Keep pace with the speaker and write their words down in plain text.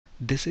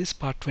This is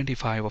part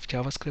 25 of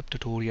JavaScript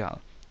tutorial.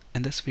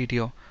 In this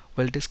video,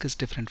 we'll discuss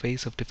different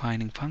ways of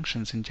defining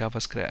functions in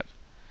JavaScript.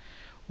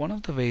 One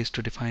of the ways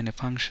to define a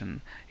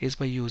function is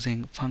by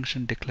using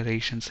function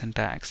declaration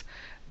syntax.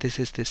 This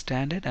is the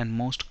standard and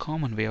most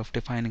common way of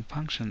defining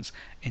functions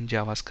in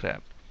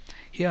JavaScript.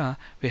 Here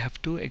we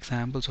have two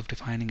examples of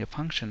defining a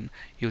function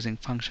using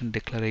function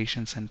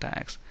declaration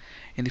syntax.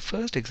 In the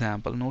first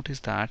example, notice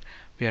that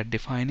we are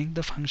defining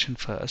the function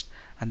first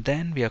and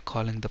then we are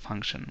calling the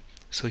function.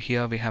 So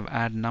here we have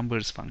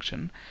addNumbers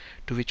function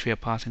to which we are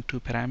passing two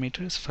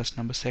parameters,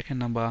 firstNumber,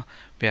 secondNumber.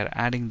 We are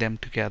adding them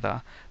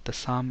together. The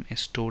sum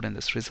is stored in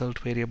this result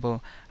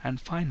variable,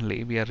 and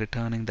finally we are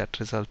returning that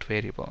result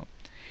variable.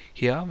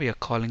 Here we are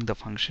calling the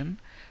function,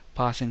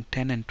 passing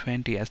 10 and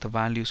 20 as the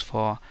values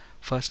for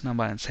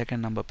firstNumber and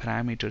secondNumber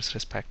parameters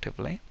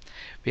respectively.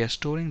 We are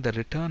storing the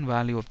return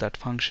value of that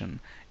function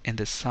in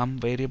the sum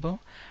variable,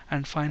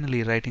 and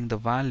finally writing the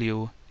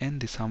value in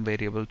the sum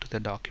variable to the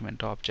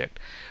document object.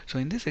 So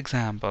in this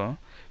example,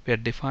 we are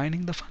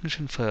defining the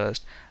function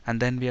first and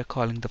then we are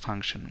calling the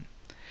function.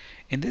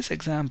 In this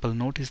example,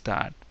 notice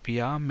that we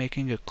are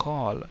making a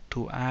call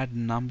to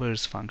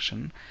addNumbers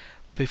function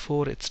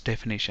before its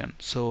definition.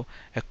 So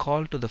a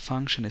call to the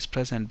function is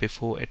present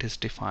before it is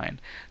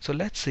defined. So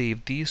let's see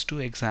if these two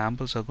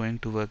examples are going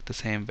to work the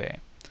same way.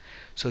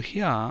 So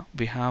here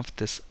we have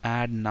this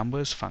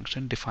addNumbers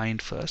function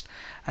defined first,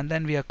 and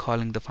then we are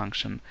calling the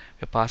function.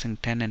 We're passing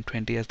 10 and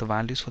 20 as the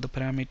values for the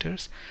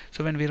parameters.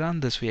 So when we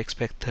run this, we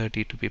expect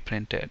 30 to be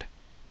printed.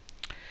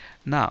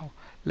 Now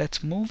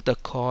let's move the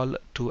call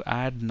to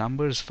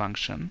addNumbers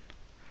function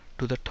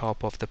to the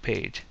top of the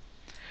page.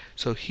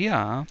 So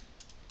here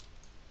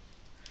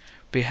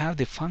we have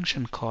the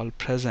function call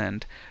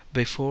present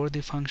before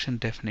the function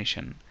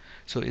definition.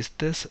 So is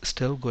this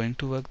still going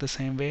to work the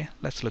same way?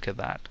 Let's look at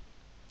that.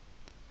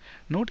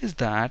 Notice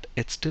that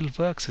it still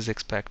works as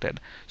expected.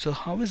 So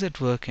how is it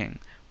working?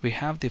 We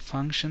have the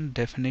function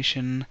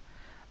definition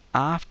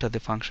after the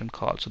function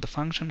call. So the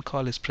function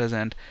call is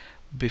present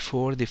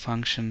before the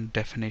function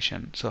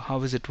definition. So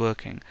how is it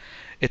working?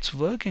 It's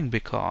working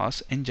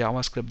because in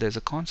JavaScript there's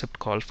a concept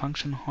called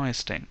function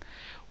hoisting.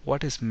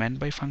 What is meant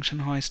by function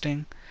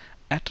hoisting?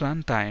 At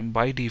runtime,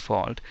 by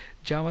default,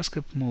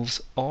 JavaScript moves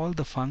all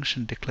the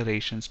function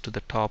declarations to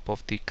the top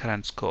of the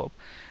current scope.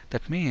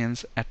 That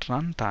means at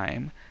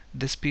runtime,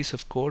 this piece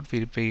of code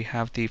where we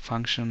have the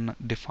function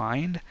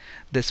defined,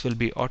 this will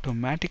be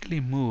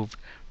automatically moved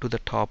to the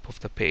top of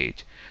the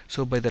page.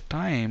 So by the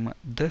time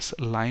this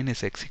line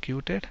is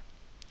executed,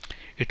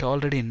 it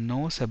already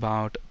knows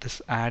about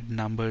this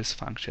addNumbers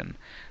function.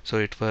 So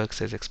it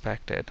works as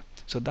expected.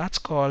 So that's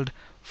called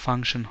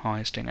function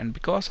hoisting, and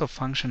because of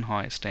function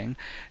hoisting,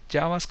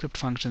 JavaScript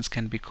functions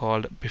can be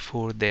called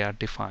before they are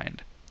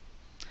defined.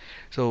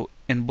 So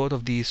in both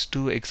of these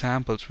two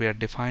examples, we are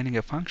defining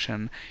a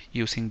function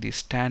using the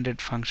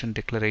standard function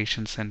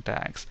declaration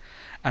syntax.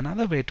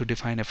 Another way to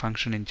define a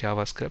function in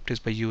JavaScript is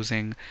by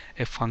using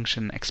a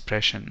function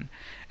expression.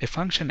 A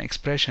function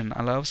expression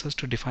allows us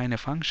to define a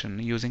function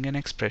using an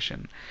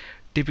expression,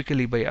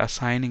 typically by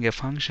assigning a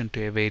function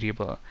to a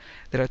variable.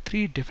 There are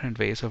three different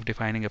ways of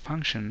defining a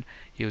function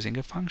using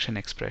a function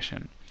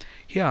expression.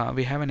 Here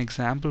we have an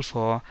example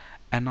for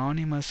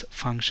anonymous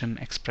function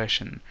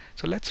expression.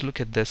 So let's look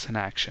at this in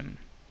action.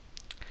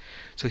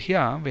 So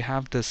here we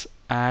have this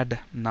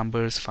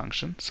addNumbers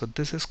function. So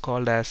this is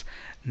called as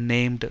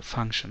named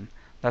function.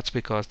 That's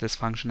because this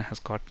function has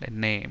got a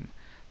name,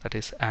 that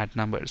is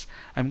addNumbers.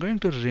 I'm going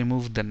to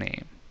remove the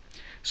name.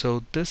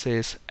 So this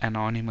is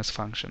anonymous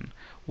function.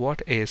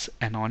 What is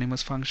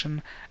anonymous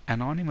function?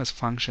 Anonymous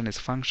function is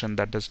a function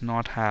that does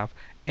not have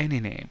any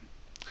name.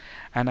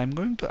 And I'm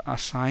going to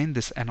assign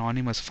this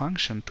anonymous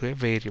function to a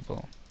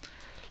variable.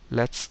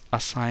 Let's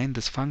assign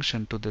this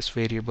function to this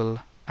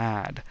variable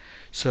add.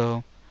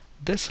 So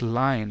this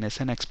line is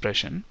an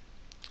expression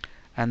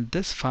and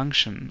this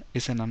function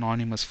is an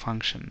anonymous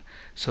function.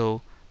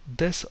 So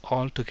this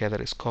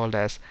altogether is called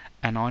as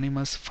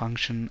anonymous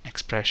function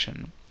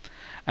expression.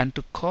 And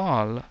to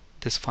call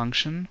this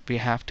function, we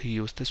have to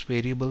use this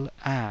variable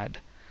add.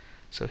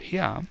 So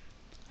here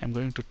I'm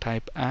going to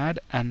type add,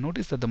 and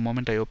notice that the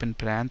moment I open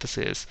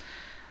parentheses,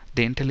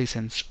 the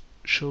IntelliSense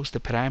shows the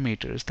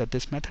parameters that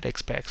this method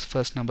expects: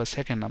 firstNumber,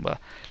 secondNumber.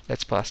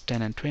 Let's pass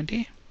 10 and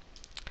 20.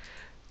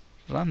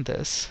 Run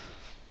this,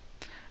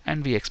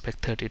 and we expect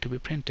 30 to be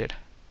printed.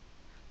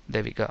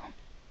 There we go.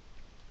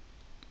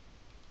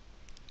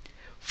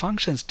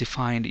 Functions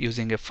defined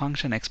using a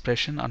function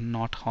expression are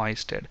not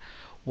hoisted.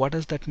 What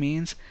does that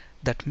mean?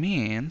 That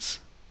means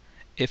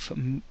if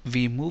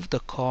we move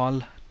the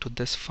call to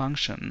this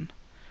function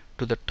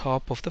to the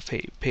top of the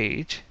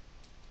page,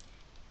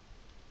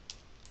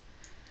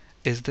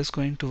 is this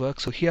going to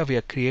work? So here we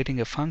are creating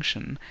a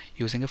function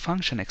using a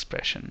function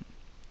expression,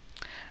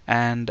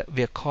 and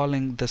we are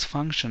calling this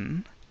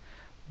function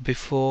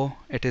before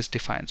it is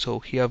defined. So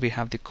here we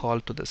have the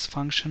call to this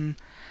function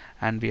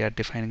and we are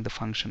defining the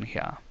function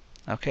here.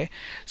 Okay,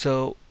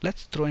 so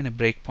let's throw in a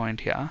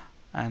breakpoint here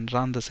and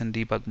run this in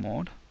debug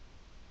mode.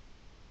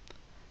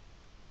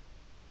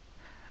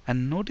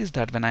 And notice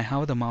that when I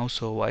hover the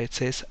mouse over, it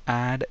says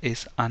add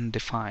is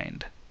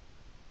undefined.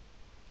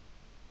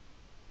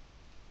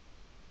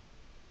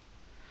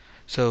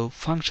 So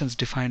functions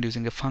defined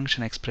using a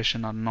function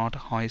expression are not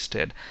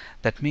hoisted.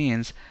 That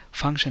means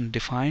function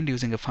defined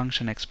using a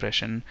function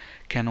expression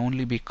can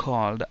only be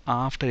called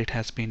after it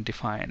has been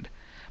defined.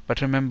 But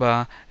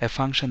remember, a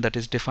function that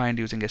is defined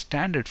using a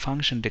standard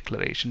function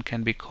declaration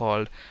can be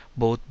called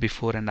both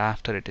before and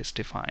after it is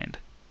defined.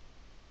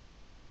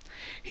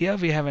 Here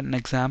we have an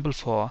example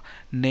for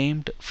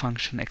named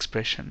function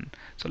expression.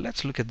 So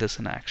let's look at this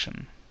in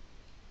action.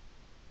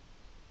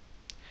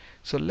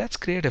 So let's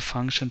create a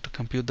function to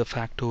compute the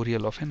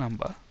factorial of a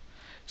number.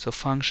 So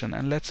function,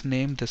 and let's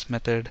name this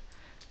method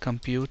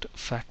compute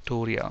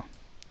factorial.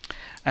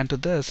 And to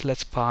this,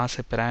 let's pass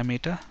a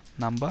parameter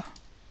number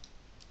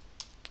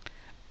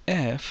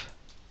if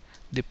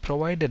the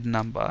provided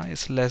number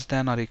is less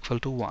than or equal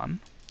to 1.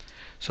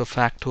 So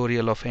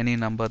factorial of any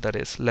number that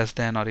is less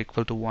than or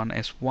equal to 1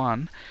 is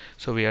 1.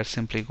 So we are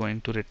simply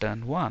going to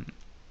return 1.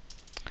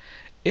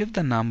 If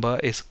the number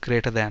is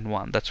greater than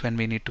 1, that's when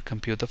we need to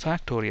compute the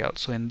factorial.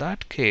 So in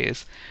that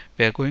case,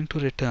 we are going to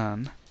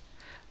return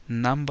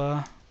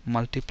number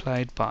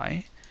multiplied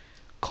by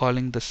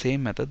calling the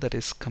same method, that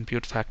is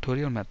compute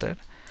factorial method,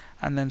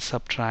 and then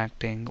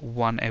subtracting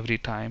 1 every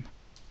time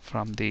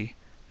from the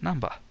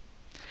number.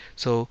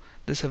 So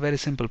this is a very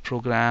simple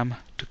program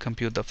to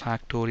compute the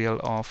factorial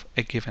of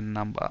a given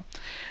number.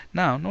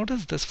 Now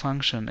notice this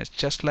function is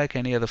just like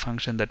any other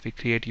function that we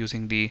create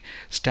using the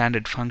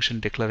standard function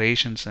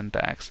declaration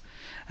syntax.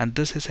 And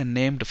this is a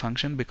named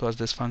function because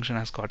this function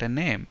has got a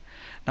name.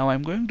 Now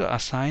I'm going to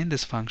assign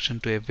this function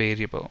to a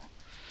variable.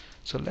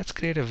 So let's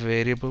create a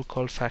variable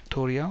called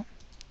factorial.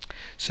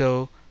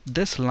 So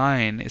this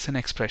line is an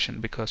expression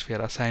because we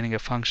are assigning a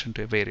function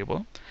to a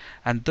variable,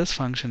 and this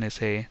function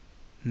is a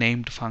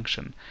named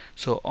function.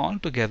 So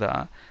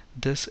altogether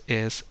this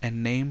is a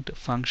named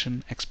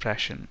function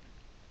expression.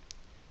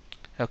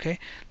 Okay,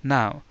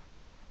 now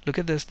look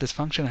at this. This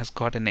function has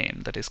got a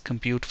name, that is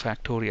compute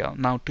factorial.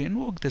 Now to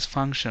invoke this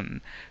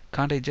function,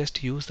 can't I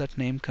just use that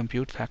name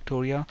compute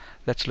factorial?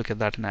 Let's look at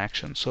that in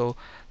action. So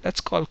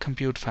let's call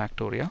compute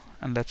factorial,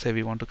 and let's say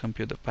we want to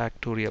compute the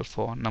factorial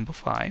for number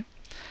 5,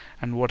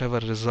 and whatever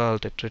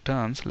result it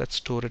returns, let's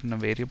store it in a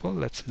variable.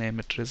 Let's name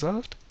it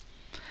result,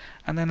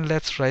 and then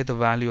let's write the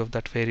value of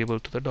that variable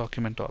to the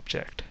document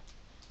object.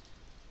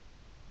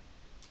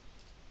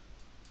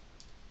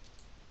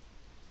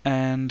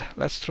 And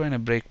let's throw in a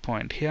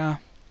breakpoint here.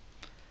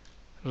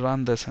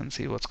 Run this and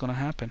see what's going to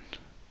happen.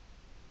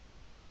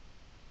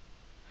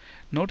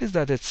 Notice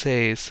that it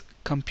says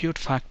compute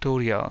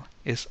factorial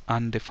is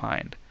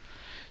undefined.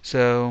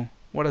 So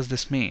what does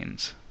this mean?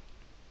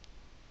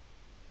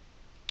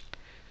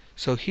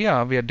 So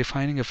here we are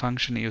defining a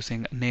function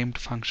using a named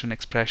function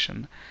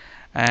expression,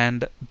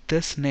 and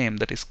this name,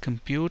 that is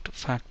compute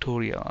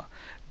factorial,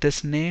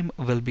 this name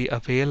will be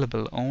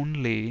available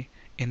only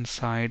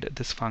inside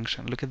this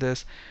function. Look at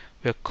this,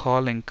 we are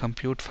calling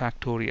compute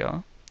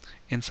factorial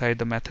inside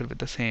the method with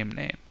the same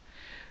name.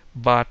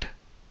 But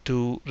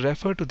to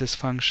refer to this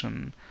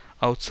function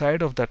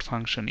outside of that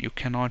function, you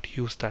cannot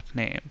use that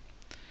name.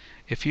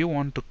 If you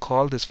want to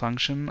call this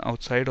function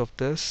outside of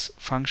this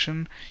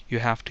function, you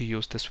have to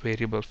use this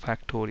variable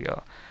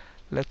factorial.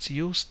 Let's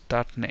use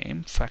that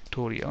name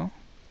factorial,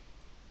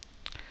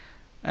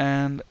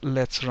 and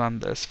let's run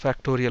this.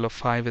 Factorial of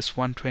 5 is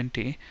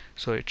 120,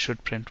 so it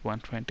should print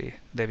 120.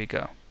 There we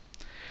go.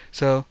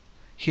 So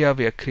here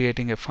we are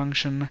creating a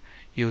function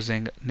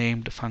using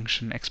named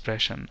function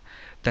expression.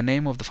 The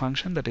name of the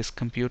function, that is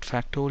compute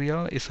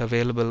factorial, is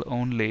available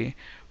only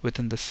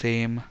within the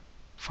same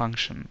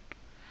function.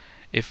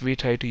 If we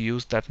try to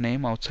use that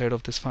name outside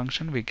of this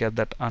function, we get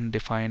that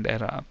undefined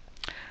error.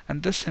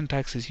 And this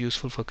syntax is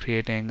useful for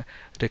creating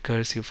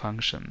recursive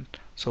function.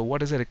 So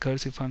what is a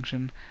recursive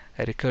function?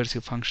 A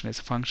recursive function is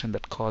a function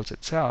that calls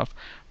itself.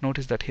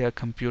 Notice that here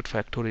compute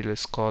factorial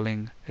is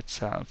calling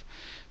itself.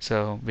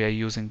 So we are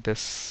using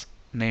this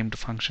named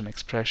function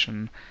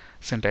expression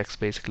syntax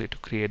basically to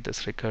create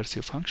this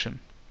recursive function.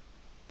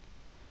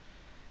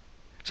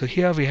 So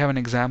here we have an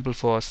example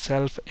for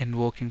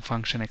self-invoking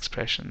function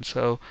expression.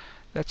 So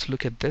let's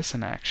look at this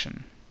in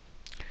action.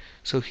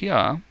 So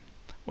here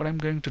what I'm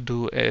going to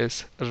do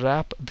is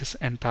wrap this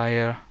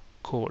entire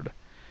code,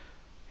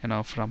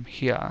 from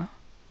here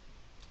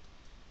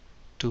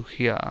to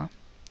here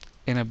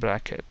in a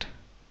bracket.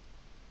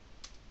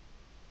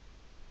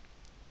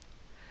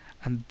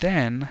 And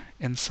then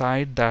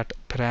inside that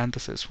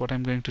parenthesis, what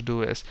I'm going to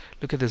do is,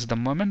 look at this, the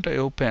moment I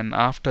open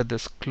after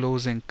this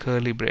closing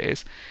curly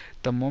brace,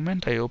 the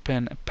moment I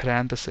open a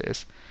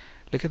parenthesis,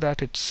 look at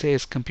that, it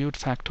says compute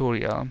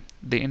factorial.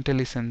 The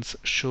IntelliSense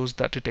shows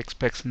that it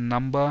expects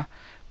number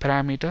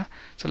parameter.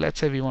 So let's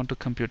say we want to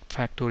compute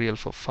factorial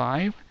for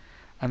 5,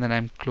 and then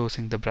I'm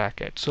closing the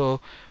bracket.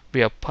 So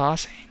we are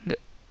passing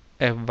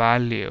a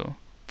value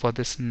for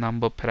this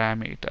number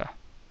parameter.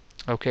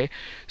 Okay,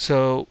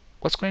 so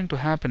what's going to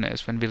happen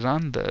is when we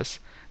run this,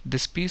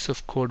 this piece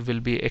of code will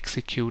be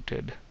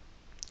executed.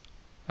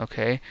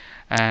 okay,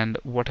 and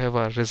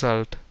whatever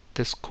result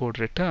this code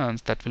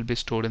returns, that will be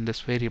stored in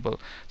this variable.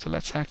 So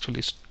let's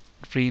actually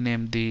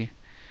rename the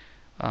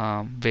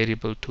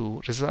variable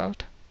to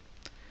result,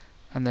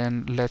 and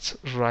then let's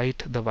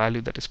write the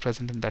value that is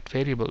present in that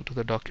variable to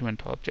the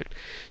document object.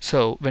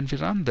 So when we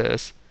run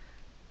this,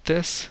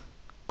 this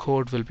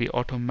code will be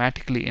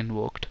automatically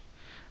invoked,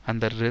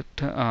 and the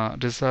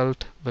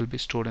result will be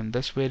stored in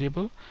this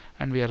variable,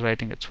 and we are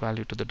writing its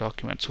value to the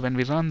document. So when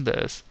we run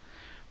this,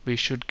 we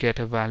should get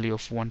a value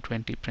of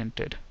 120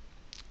 printed.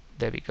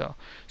 There we go.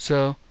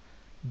 So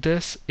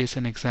this is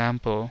an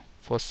example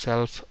for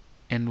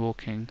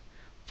self-invoking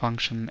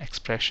function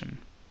expression.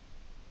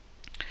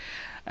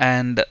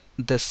 And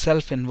the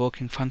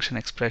self-invoking function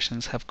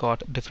expressions have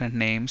got different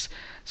names.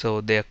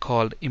 So they are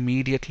called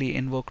immediately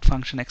invoked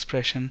function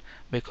expression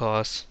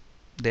because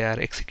they are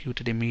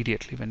executed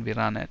immediately when we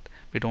run it.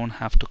 We don't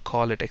have to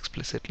call it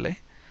explicitly.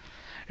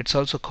 It's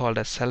also called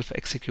as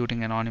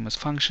self-executing anonymous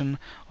function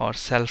or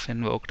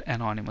self-invoked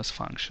anonymous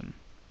function.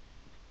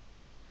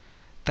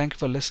 Thank you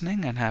for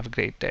listening and have a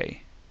great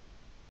day.